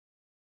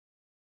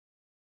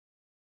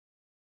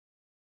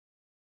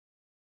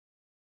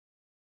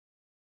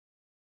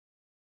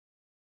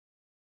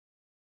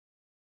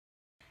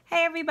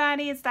Hey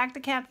everybody, it's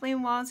Dr.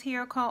 Kathleen Walls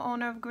here,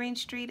 co-owner of Green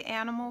Street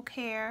Animal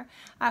Care.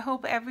 I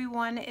hope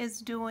everyone is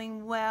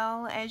doing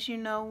well. As you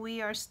know,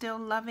 we are still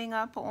loving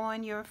up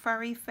on your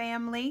furry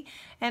family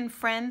and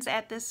friends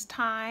at this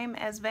time,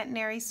 as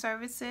veterinary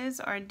services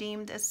are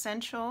deemed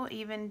essential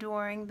even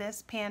during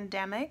this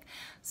pandemic.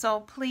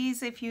 So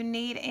please, if you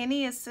need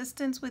any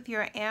assistance with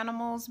your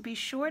animals, be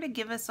sure to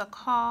give us a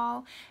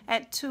call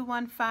at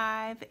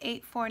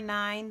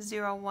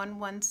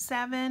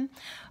 215-849-0117.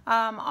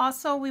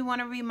 Also, we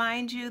want to remind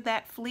you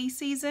that flea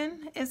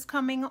season is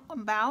coming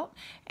about,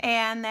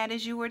 and that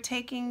as you were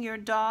taking your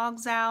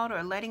dogs out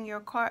or letting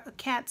your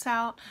cats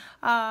out,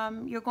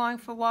 you're going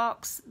for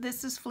walks.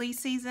 This is flea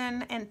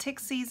season and tick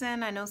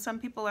season. I know some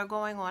people are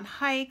going on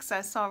hikes.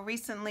 I saw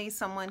recently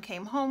someone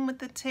came home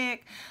with a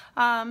tick.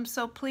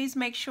 So please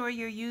make sure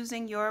you're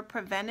using your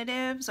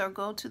preventatives or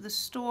go to the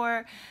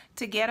store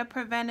to get a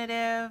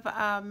preventative.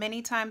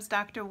 Many times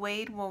Dr.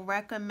 Wade will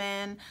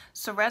recommend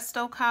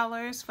Seresto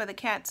collars for the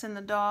cats and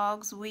the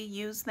dogs. We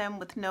use them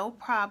with no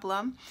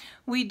problem.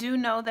 We do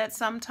know that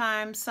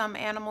sometimes some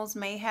animals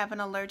may have an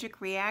allergic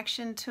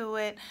reaction to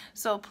it,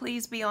 so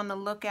please be on the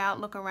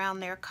lookout. Look around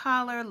their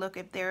collar, look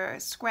if they're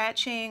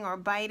scratching or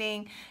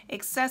biting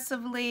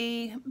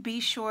excessively. Be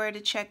sure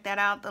to check that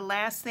out. The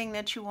last thing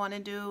that you want to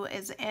do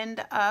is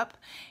end up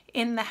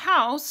in the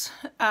house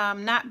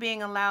not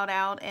being allowed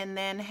out and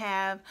then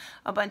have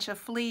a bunch of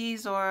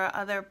fleas or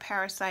other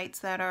parasites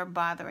that are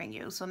bothering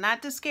you. So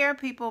not to scare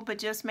people, but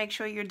just make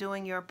sure you're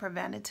doing your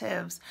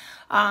preventatives.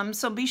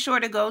 So be sure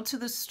to go to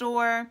the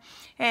store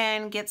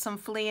and get some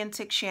flea and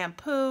tick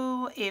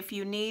shampoo. If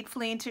you need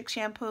flea and tick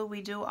shampoo,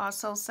 we do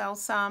also sell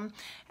some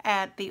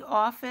at the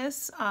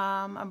office,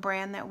 a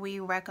brand that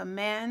we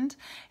recommend.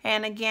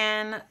 And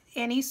again,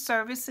 any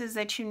services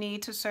that you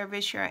need to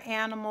service your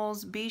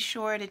animals, be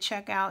sure to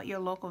check out your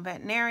local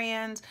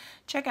veterinarians.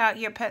 Check out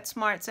your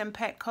PetSmarts and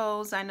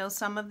Petcos. I know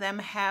some of them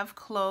have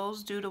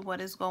closed due to what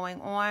is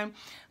going on,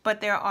 but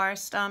there are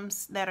some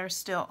that are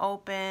still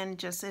open,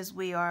 just as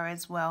we are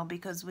as well,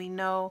 because we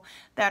know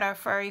that our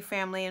furry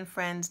family and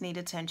friends need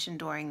attention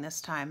during this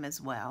time as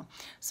well.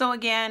 So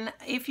again,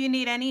 if you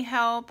need any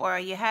help or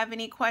you have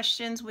any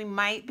questions, we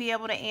might be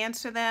able to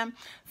answer them.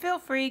 Feel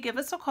free, give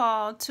us a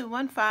call,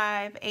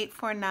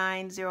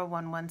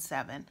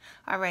 215-849-0117.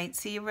 All right,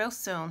 see you real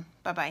soon.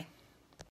 Bye-bye.